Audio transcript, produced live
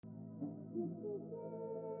No,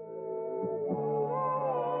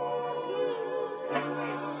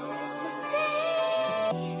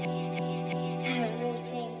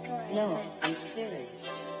 I'm serious.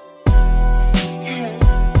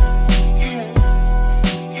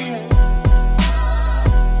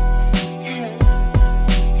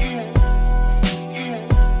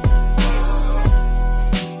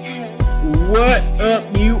 What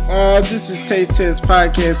up, you all? This is Taste Test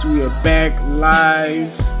Podcast. We are back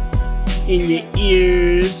live in your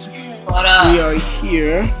ears. What up? We are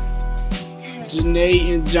here,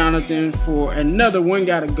 Janae and Jonathan, for another One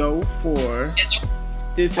Gotta Go for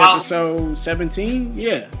this episode 17.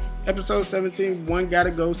 Yeah, episode 17, One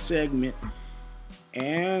Gotta Go segment.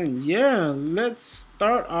 And yeah, let's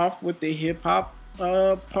start off with the hip hop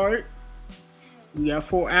part. We got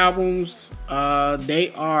 4 albums.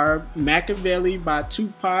 They are Machiavelli by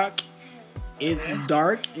Tupac, It's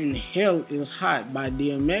Dark and Hell is Hot by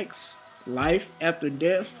DMX, Life After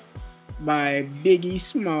Death by Biggie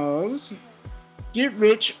Smalls, Get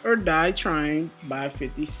Rich or Die Trying by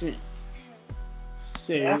 50 Cent.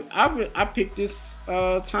 So I picked this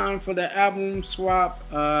time for the album swap.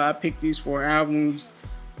 I picked these 4 albums.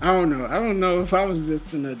 I don't know if I was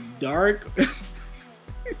just in a dark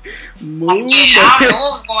mood. Yeah, I don't know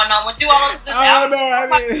what was going on with you all of this album. I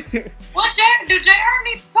didn't. What, do JR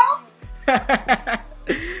need to talk?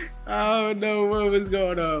 I don't know what was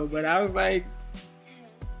going on, but I was like,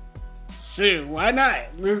 shoot, why not?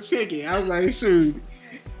 Let's pick it. I was like, shoot.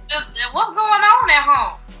 What's going on at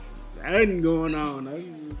home? Nothing going on. I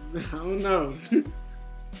don't know.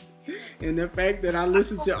 And the fact that I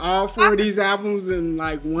listened to all 4 of these albums in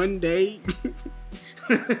like one day.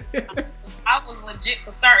 I was legit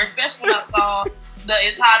concerned, especially when I saw the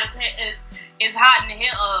It's Hot as Hell. It's hot in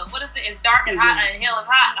hell. What is it? It's dark and hot and hell is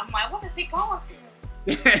hot. I'm like, what is he going for?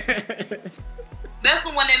 That's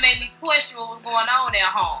the one that made me question what was going on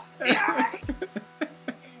at home. See,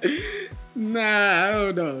 Nah, I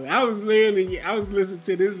don't know. I was listening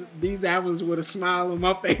to these albums with a smile on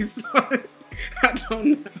my face. I don't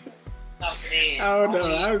know. Okay. I don't know.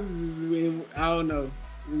 I don't know.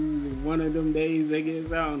 One of them days, I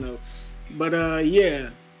guess. I don't know. But yeah.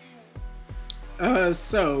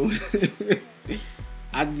 So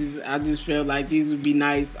I just felt like these would be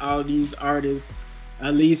nice. All these artists,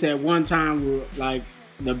 at least at one time, were like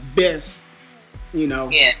the best. You know.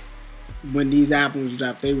 Yeah. When these albums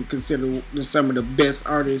dropped, they were considered some of the best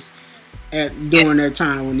artists during their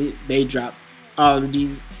time when they dropped all of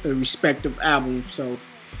these respective albums. So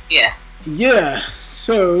yeah.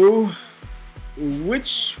 So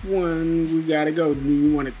which one we gotta go? Do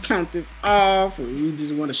you want to count this off, or we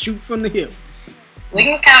just want to shoot from the hip? We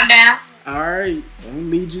can count down. All right, I'll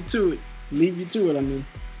lead you to it. Leave you to it. I mean.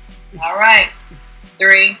 All right.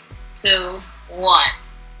 3, 2, 1.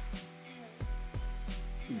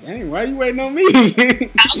 Dang, why are you waiting on me? I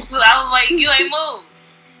was like, you ain't moved.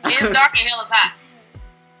 It's dark and hell is hot.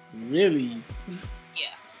 Really?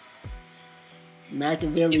 Yeah.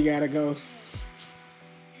 Machiavelli gotta go.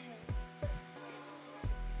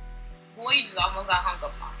 Boy, you just almost got hung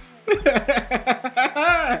up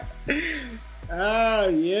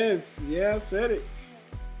on. Yes. Yeah, I said it.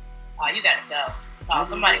 Oh, you gotta go. Oh,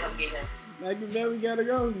 somebody come get him. Machiavelli gotta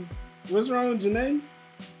go. What's wrong, Janae?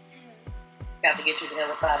 Got to get you the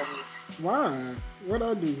hell up out of here. Why? What'd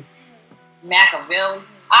I do? Machiavelli.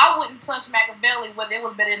 I wouldn't touch Machiavelli, but it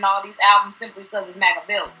was better than all these albums simply because it's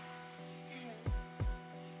Machiavelli.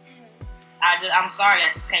 I'm sorry,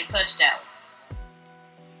 I just can't touch that one.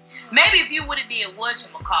 Maybe if you would have did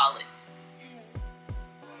whatchamacallit.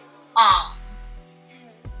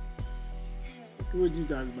 What you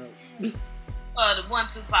talking about? The 1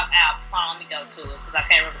 Tupac album. Hold on, let me go to it because I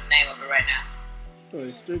can't remember the name of it right now. Oh,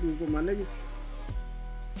 it's strictly for my niggas?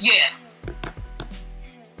 Yeah.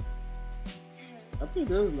 I think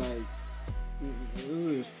that was like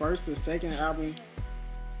his first or second album.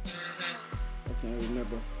 I can't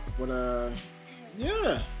remember. But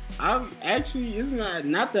yeah. I actually, it's not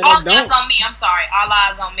that All I don't. Eyes on Me. I'm sorry. All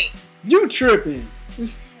Eyes on Me. You tripping.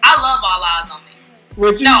 I love All Eyes on Me.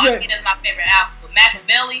 What you no, said? I think that's my favorite album. But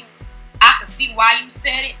Machiavelli, I could see why you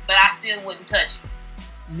said it, but I still wouldn't touch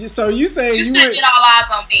it. So you saying you should get All Eyes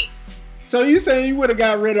on Me? So you saying you would have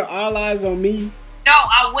got rid of All Eyes on Me? No,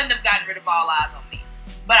 I wouldn't have gotten rid of All Eyes on Me.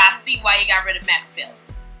 But I see why you got rid of Machiavelli.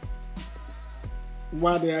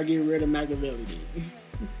 Why did I get rid of Machiavelli then?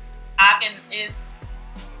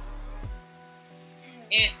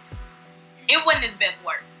 It wasn't his best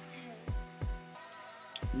work.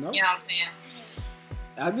 No. You know what I'm saying?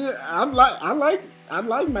 I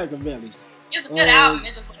like Machiavelli. It's a good album.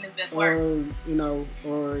 It just wasn't his best work. Or, you know,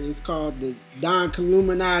 or it's called the Don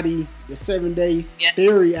Illuminati, the 7 Days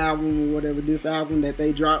Theory album, or whatever. This album that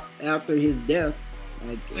they dropped after his death,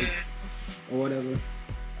 like, or whatever.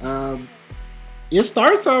 It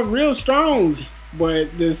starts off real strong,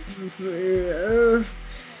 but the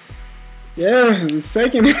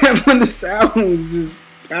second half of this album is just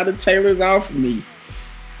kind of tailors off for me.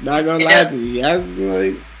 Not gonna lie to you. I was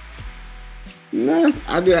like, nah,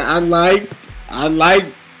 I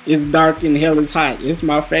like It's Dark and Hell is Hot. It's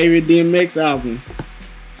my favorite DMX album.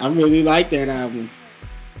 I really like that album.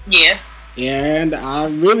 Yeah. And I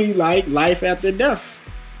really like Life After Death.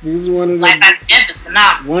 It was one of Life After Death is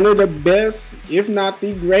phenomenal. One of the best, if not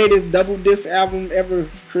the greatest, double disc album ever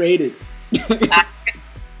created.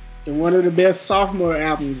 And one of the best sophomore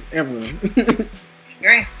albums ever.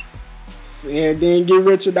 Agree. And then Get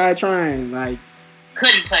Rich or Die Trying. Like,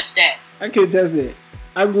 couldn't touch that. I couldn't touch that.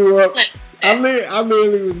 I grew up. I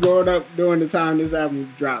literally was growing up during the time this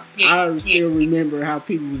album dropped. I still remember how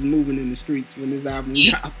people was moving in the streets when this album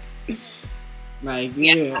dropped. Like,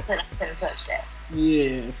 I couldn't touch that.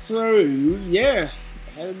 Yeah, so, Machiavelli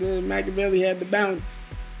had to bounce.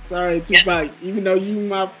 Sorry, Tupac. Even though you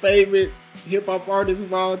my favorite hip-hop artist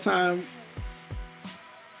of all time.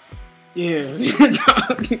 Yeah.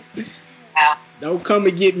 Don't come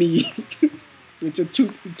and get me with your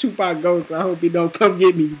Tupac ghost. I hope you don't come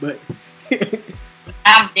get me, but...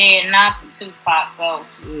 I'm dead, not the Tupac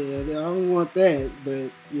ghost. Yeah, I don't want that,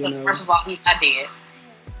 but, you know. First of all, he's not dead.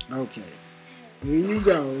 Okay. Here you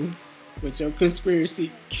go. With your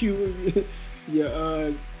conspiracy,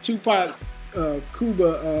 your Tupac,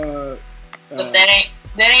 Cuba, but that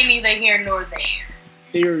ain't neither here nor there.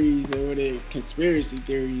 Theories or whatever, conspiracy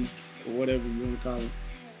theories or whatever you want to call them.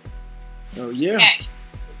 So yeah.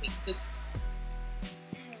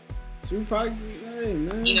 Tupac, hey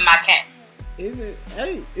man. Even my cat.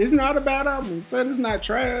 Hey, it's not a bad album. Said it's not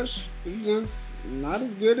trash. It's just not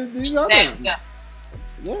as good as these other albums.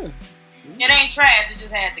 Yeah. It ain't trash. It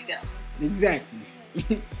just had to go. Exactly.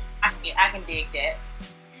 I can dig that.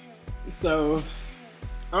 So,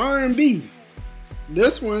 R&B.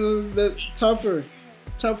 This one is the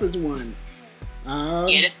toughest one.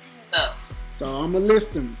 This is tough. So I'm gonna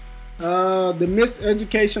list them. The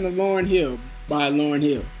Miseducation of Lauryn Hill by Lauryn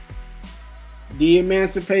Hill. The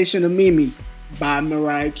Emancipation of Mimi by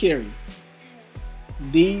Mariah Carey.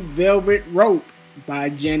 The Velvet Rope by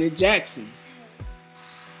Janet Jackson.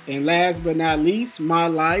 And last but not least, My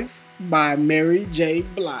Life by Mary J.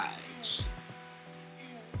 Blige.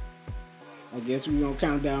 I guess we're going to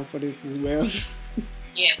count down for this as well.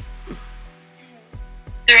 Yes.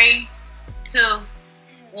 3, 2,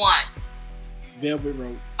 1. Velvet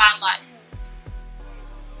Rope. My Life.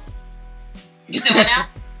 You said what now?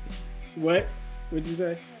 What? What'd you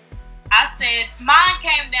say? I said mine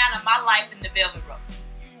came down to My Life and the Velvet Rope.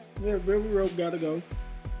 Yeah, Velvet Rope gotta go.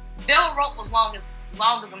 Velvet Rope was long as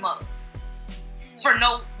a mother. For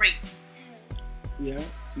no reason. Yeah.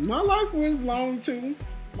 My Life was long too.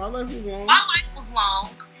 My Life was long. My Life was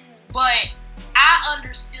long, but I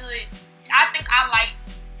understood. I think I liked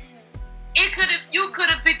it. You could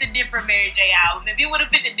have picked a different Mary J album. If you would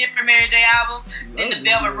have picked a different Mary J album, then the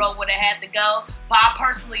Velvet Rope would have had to go. But I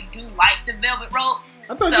personally do like the Velvet Rope.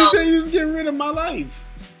 I thought you said you was getting rid of My Life.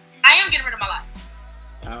 I am getting rid of My Life.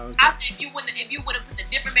 Oh, okay. I said if you would have put a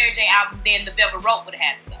different Mary J album, then the Velvet Rope would have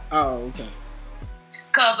had to go. Oh, okay.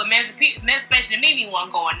 Cause Emancipation of Mimi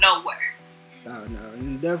wasn't going nowhere. Oh no,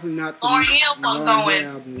 and definitely not. Lauryn Hill wasn't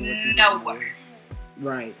going nowhere.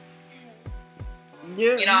 Right.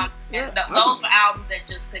 Yeah. You know, those were albums that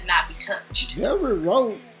just could not be touched. Velvet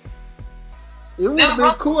Rope. It would have been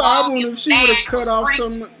a cool album if she would have cut off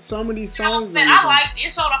some of these songs. Man, I liked it.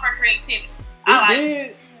 It showed off her creativity. I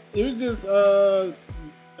did. It was just the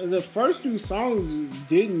first few songs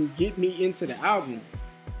didn't get me into the album.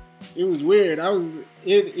 It was weird.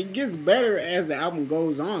 It gets better as the album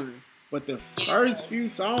goes on, but the first few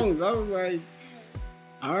songs, I was like,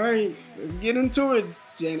 all right, let's get into it,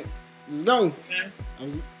 Janet. Let's go.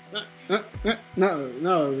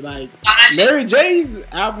 Like Mary J's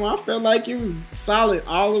album, I felt like it was solid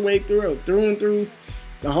all the way through and through.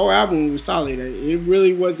 The whole album was solid. It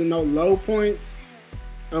really wasn't no low points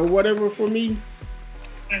or whatever for me.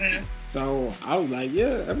 Mm-hmm. So I was like,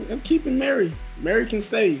 yeah, I'm keeping Mary. Mary can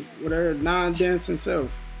stay with her non-dancing self.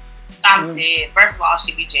 I'm dead. First of all,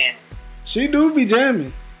 she be jamming. She do be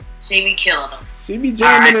jamming. She be killing them. She be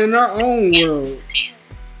jamming in her own world.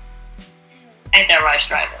 Ain't that right,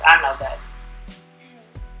 Striker? I know that.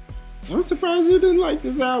 I'm surprised you didn't like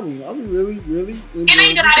this album. I really, really enjoyed it.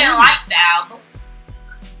 Ain't that I didn't like the album.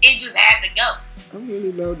 It just had to go. I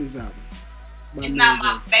really love this album. by It's Mary not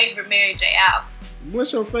my J. favorite Mary J album.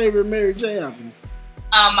 What's your favorite Mary J album?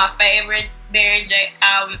 My favorite Mary J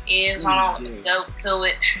album is, hold on, let me go to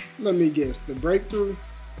it. Let me guess, The Breakthrough?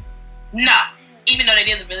 No, even though that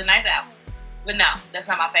is a really nice album. But no, that's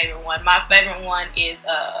not my favorite one. My favorite one is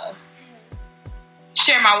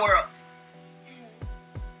Share My World.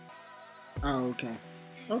 Oh, okay.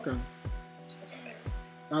 Okay. That's my favorite.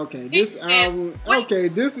 Okay, this album. Okay,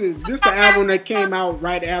 this the album that came out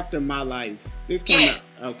right after My Life. This came out.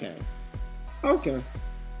 Okay. Okay.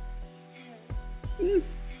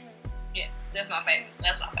 Yes, that's my favorite.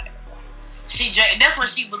 That's my favorite one. That's when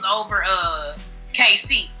she was over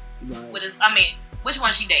KC. Right. With his, which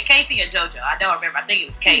one she did? KC or JoJo? I don't remember. I think it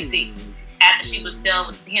was KC. After she was done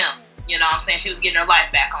with him, you know what I'm saying? She was getting her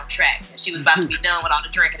life back on track, and she was about to be done with all the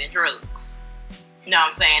drinking and drugs. You know what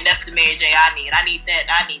I'm saying? That's the Mary J I need. I need that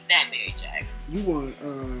Mary J. You want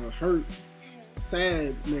hurt,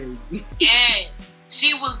 sad Mary? Yes,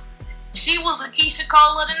 she was a Keisha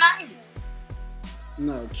Cole of the '90s.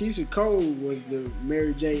 No, Keisha Cole was the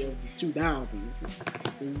Mary J of the 2000s.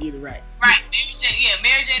 Let's get it right. Right, Mary J. Yeah,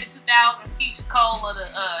 Mary J. The 2000s, Keisha Cole of the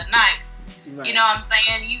 '90s. Right. You know what I'm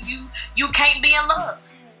saying? You can't be in love.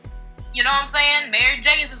 You know what I'm saying? Mary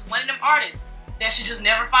J. is just one of them artists that should just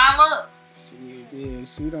never find love.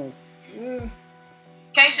 She don't. Yeah.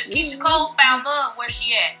 Keisha Cole found love where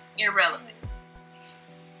she at. Irrelevant.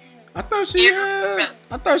 I thought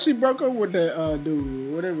she broke up with that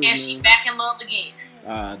dude, whatever. And she back in love again.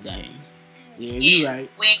 Ah, dang. Yeah, you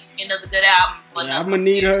right. We ain't another good album. I'm gonna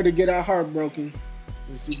need her to get her heart broken.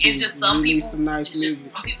 It's just some people.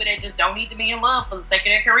 Just some people that just don't need to be in love for the sake of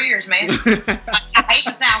their careers, man. I hate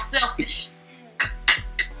to sound selfish.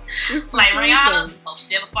 Like Rihanna, hope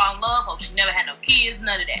she never fall in love. Hope she never had no kids.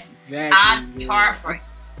 None of that. Exactly. Heartbreak.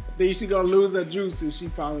 I think she gonna lose her juice if she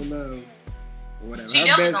fall in love. Or whatever. She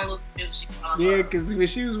definitely gonna lose her juice. Yeah, because when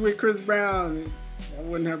she was with Chris Brown, that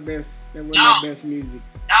wasn't her best. That wasn't her best music.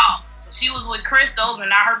 No, she was with Chris. Those were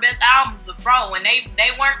not her best albums. But bro, when they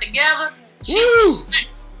weren't together,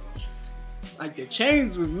 like the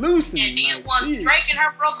chains was loosened. And then once Drake and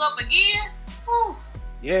her broke up again. Whew.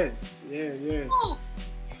 Yes. Yeah. Whew.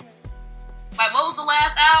 Like, what was the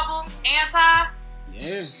last album? Anti?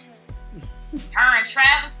 Yeah. Her and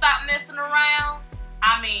Travis stopped messing around.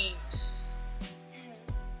 I mean,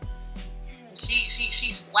 she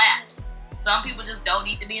slapped. Some people just don't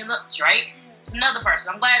need to be in love. Drake, it's another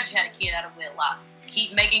person. I'm glad you had a kid out of wedlock.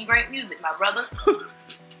 Keep making great music, my brother.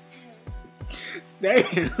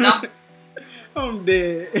 Damn. No. I'm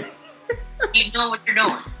dead. Keep doing what you're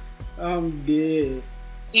doing. I'm dead.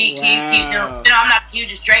 Keep doing. You know, I'm not a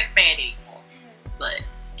huge Drake fan anymore. But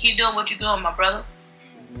keep doing what you're doing, my brother.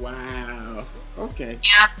 Wow. Okay.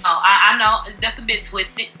 Yeah, I know. That's a bit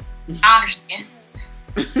twisted. I understand.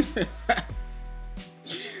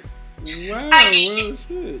 Wow. I get it.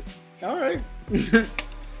 Shit. All right.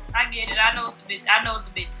 I get it. I know it's a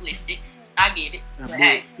bit twisted. I get it. But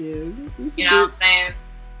hey, you know what I'm saying?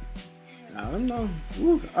 I don't know.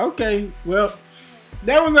 Ooh, okay. Well,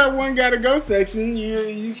 that was our 1GottaGo section.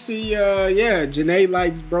 You see, Janae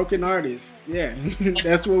likes broken artists. Yeah,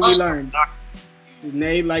 that's what we learned.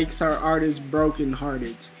 Janae likes her artists broken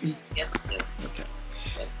hearted. Yes, I do. Okay.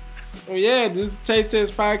 So yeah, this is Taste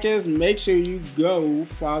Test Podcast. Make sure you go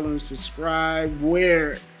follow and subscribe.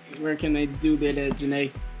 Where can they do that at, Janae?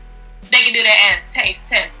 They can do that as Taste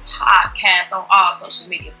Test Podcast on all social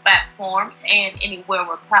media platforms and anywhere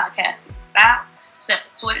where podcasts are about. Except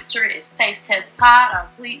for Twitter. Twitter is Taste Test Pod.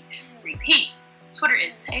 Repeat. Twitter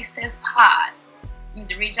is Taste Test Pod. You need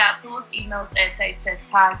to reach out to us. Email us at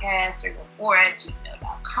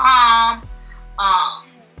tastetestpodcast314@gmail.com.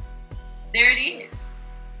 There it is.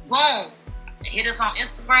 Boom. Hit us on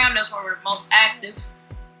Instagram. That's where we're most active.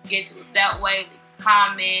 Get to us that way. Leave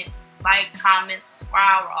comments, like, comment,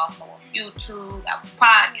 subscribe. We're also on YouTube, Apple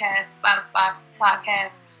Podcasts, Spotify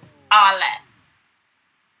Podcasts, all that.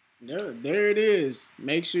 There it is.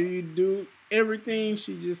 Make sure you do everything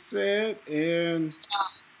she just said, and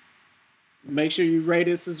make sure you rate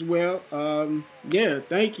us as well.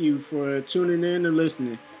 Thank you for tuning in and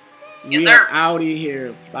listening. Yes, we sir. are out of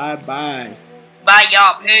here. Bye. Bye,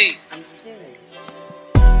 y'all. Peace.